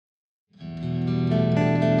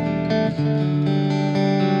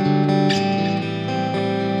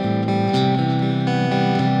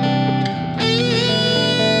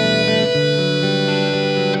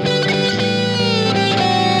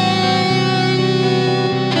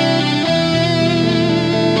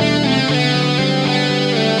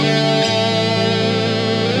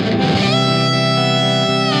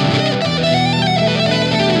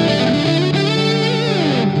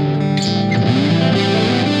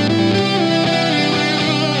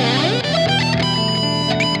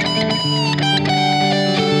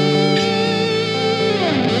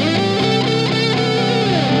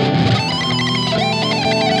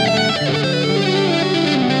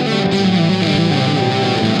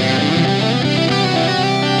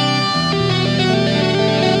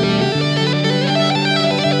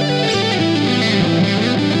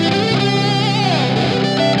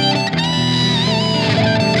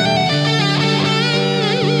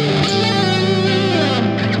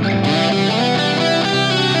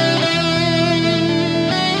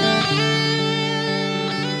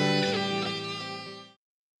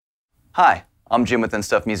Hi, I'm Jim with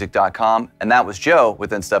InStuffMusic.com, and that was Joe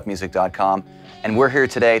with InStuffMusic.com, and we're here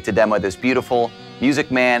today to demo this beautiful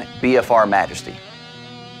Music Man BFR Majesty.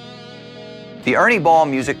 The Ernie Ball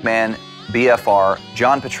Music Man BFR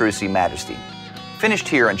John Petrucci Majesty, finished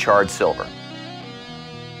here in charred silver.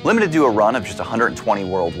 Limited to a run of just 120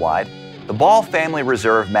 worldwide, the Ball Family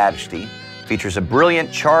Reserve Majesty features a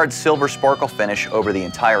brilliant charred silver sparkle finish over the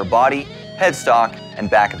entire body, headstock, and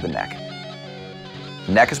back of the neck.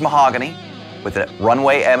 The neck is mahogany with a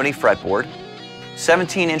runway ebony fretboard,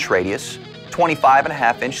 17-inch radius,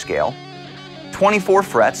 25.5-inch scale, 24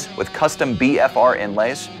 frets with custom BFR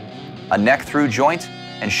inlays, a neck through joint,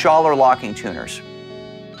 and Schaller locking tuners.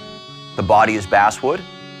 The body is basswood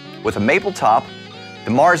with a maple top,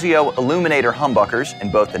 DiMarzio illuminator humbuckers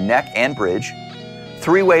in both the neck and bridge,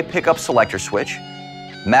 3-way pickup selector switch,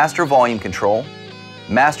 master volume control,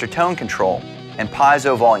 master tone control, and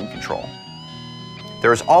piezo volume control.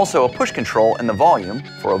 There is also a push control in the volume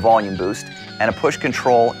for a volume boost and a push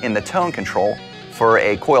control in the tone control for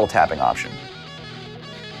a coil tapping option.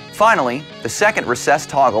 Finally, the second recessed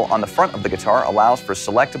toggle on the front of the guitar allows for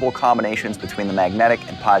selectable combinations between the magnetic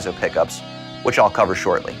and piezo pickups, which I'll cover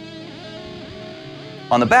shortly.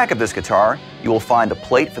 On the back of this guitar, you will find a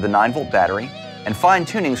plate for the 9-volt battery and fine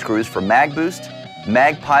tuning screws for mag boost,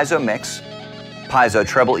 mag piezo mix, piezo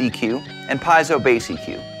treble EQ, and piezo bass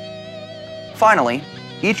EQ. Finally,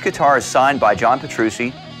 each guitar is signed by John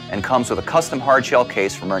Petrucci and comes with a custom hardshell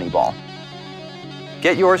case from Ernie Ball.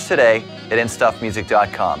 Get yours today at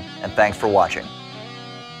InStuffMusic.com, and thanks for watching.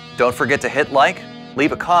 Don't forget to hit like,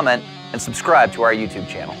 leave a comment, and subscribe to our YouTube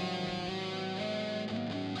channel.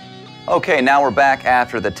 Okay, now we're back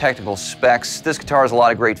after the technical specs. This guitar has a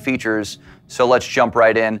lot of great features, so let's jump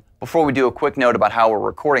right in. Before we do, a quick note about how we're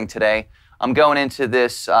recording today. I'm going into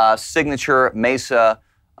this signature Mesa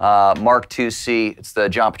Mark II-C, it's the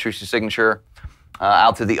John Petrucci signature,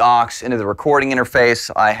 out to the aux, into the recording interface.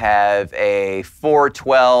 I have a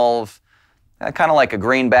 412, kind of like a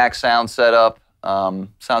greenback sound setup.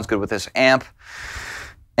 Sounds good with this amp.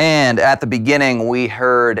 And at the beginning, we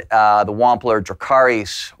heard the Wampler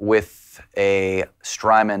Dracarys with a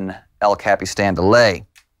Strymon El Capistan delay.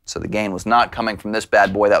 So the gain was not coming from this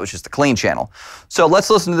bad boy, that was just a clean channel. So let's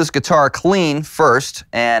listen to this guitar clean first,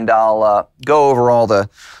 and I'll go over all the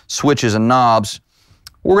switches and knobs.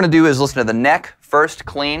 What we're gonna do is listen to the neck first,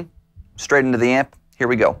 clean, straight into the amp. Here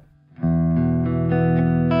we go.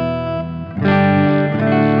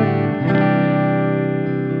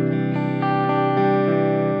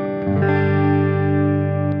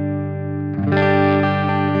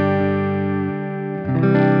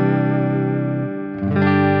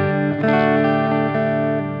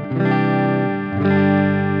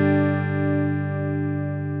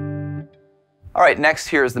 All right, next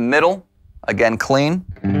here is the middle, again clean.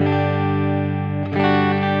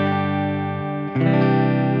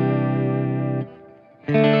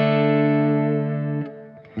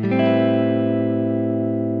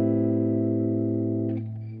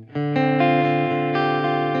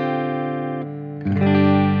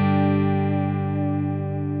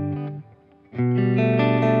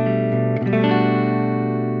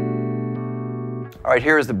 All right,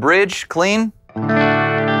 here is the bridge, clean.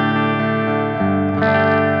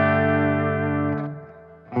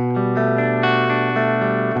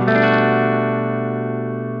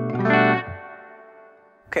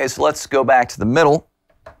 Okay, so let's go back to the middle,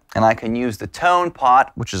 and I can use the tone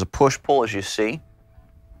pot, which is a push-pull, as you see.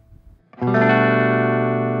 And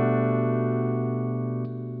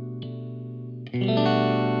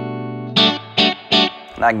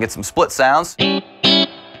I can get some split sounds. And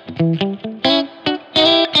Okay,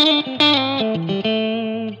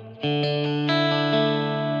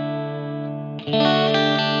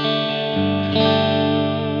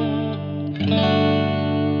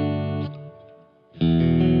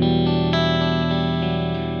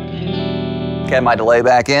 my delay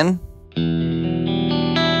back in.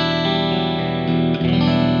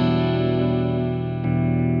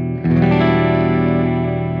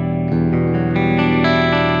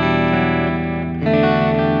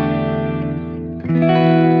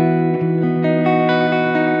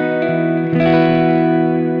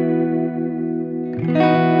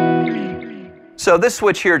 So this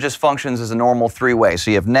switch here just functions as a normal three-way.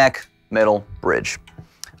 So you have neck, middle, bridge.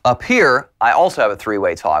 Up here, I also have a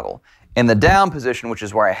three-way toggle. In the down position, which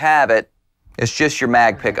is where I have it, it's just your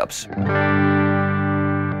mag pickups.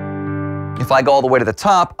 If I go all the way to the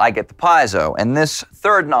top, I get the piezo. And this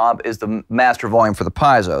third knob is the master volume for the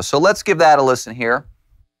piezo. So let's give that a listen here.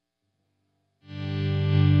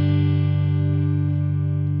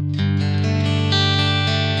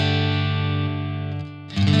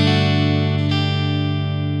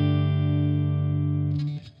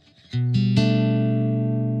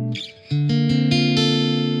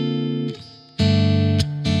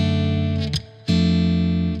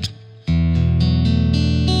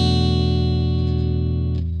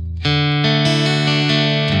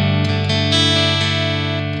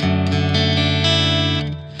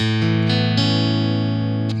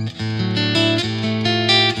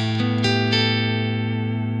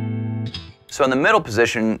 So in the middle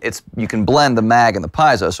position, you can blend the mag and the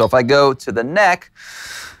piezo. So if I go to the neck,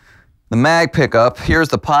 the mag pickup, here's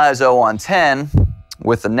the piezo on 10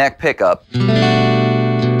 with the neck pickup. And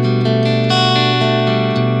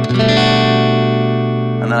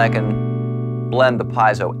then I can blend the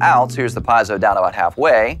piezo out. So here's the piezo down about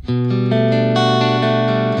halfway. You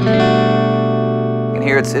can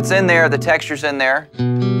hear it's in there, the texture's in there.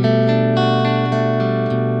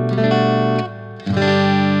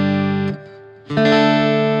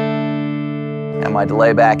 And my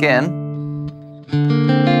delay back in.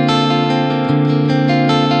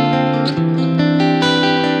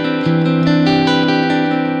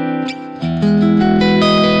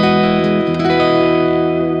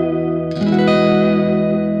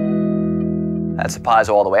 That's the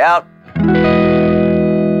piezo all the way out.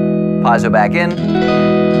 Piezo back in.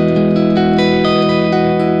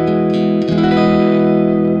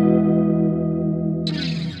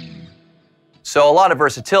 So a lot of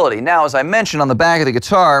versatility. Now, as I mentioned on the back of the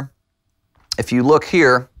guitar, if you look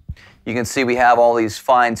here, you can see we have all these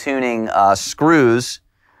fine-tuning screws,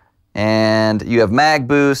 and you have mag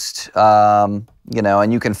boost, you know,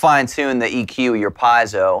 and you can fine-tune the EQ of your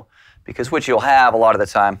piezo, because what you'll have a lot of the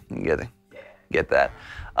time, you get that.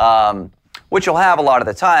 What you'll have a lot of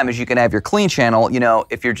the time is you can have your clean channel, you know,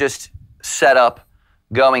 if you're just set up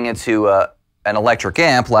going into an electric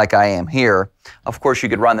amp like I am here. Of course, you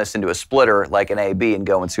could run this into a splitter like an AB and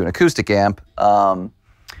go into an acoustic amp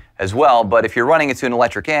as well. But if you're running into an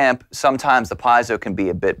electric amp, sometimes the piezo can be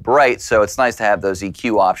a bit bright, so it's nice to have those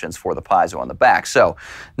EQ options for the piezo on the back. So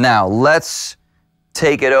now let's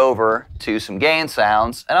take it over to some gain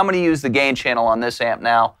sounds. And I'm going to use the gain channel on this amp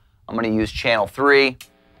now. I'm going to use channel 3.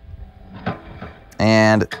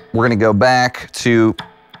 And we're going to go back to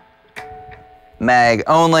mag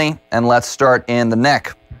only, and let's start in the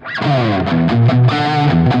neck.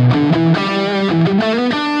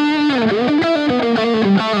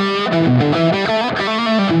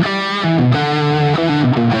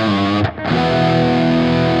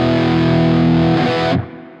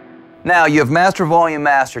 Now you have master volume,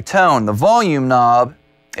 master tone. The volume knob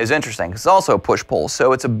is interesting because it's also a push-pull,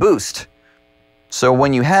 so it's a boost. So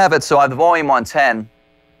when you have it, so I have the volume on 10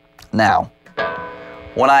 now.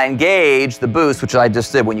 When I engage the boost, which I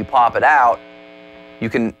just did, when you pop it out, you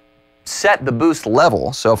can set the boost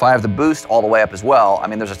level. So if I have the boost all the way up as well, I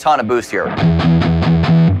mean, there's a ton of boost here.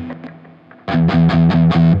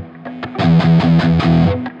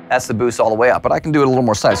 That's the boost all the way up, but I can do it a little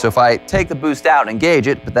more side. So if I take the boost out and engage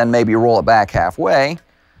it, but then maybe roll it back halfway,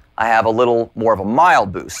 I have a little more of a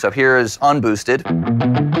mild boost. So here is unboosted.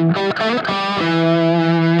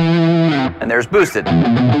 And there's boosted.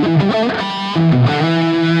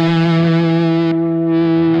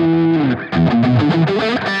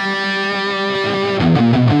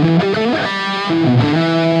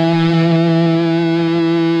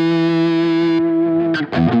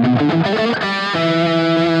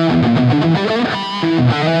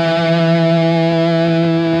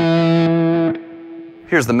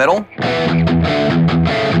 Here's the middle.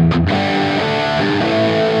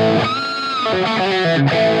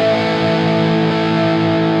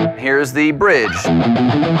 is the bridge.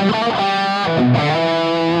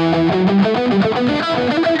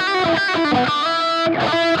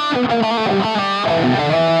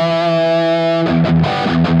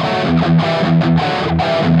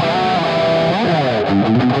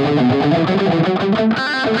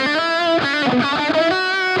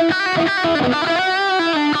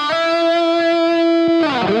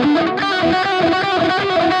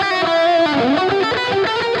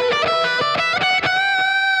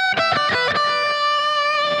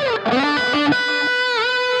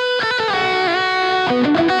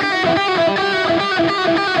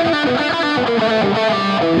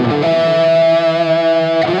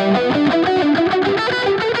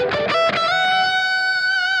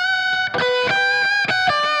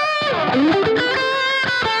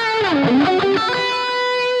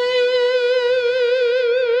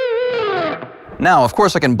 Now, of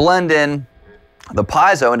course, I can blend in the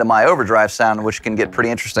piezo into my overdrive sound, which can get pretty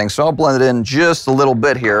interesting. So I'll blend it in just a little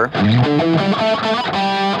bit here.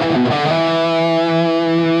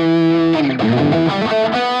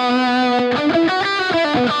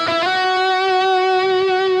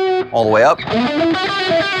 All the way up.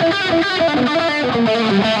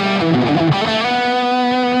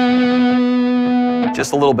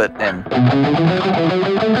 Just a little bit in.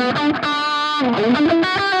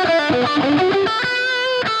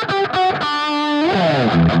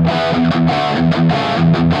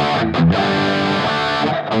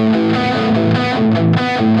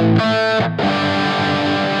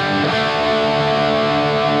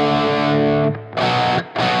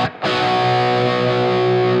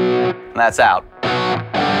 And that's out.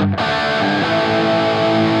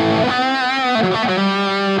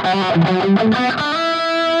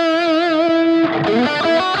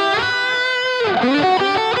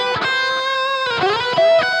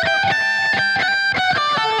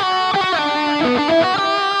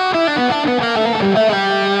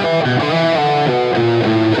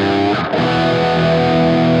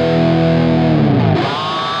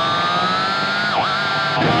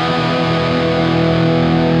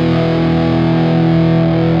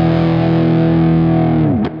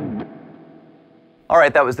 All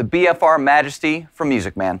right, that was the BFR Majesty from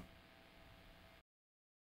Music Man.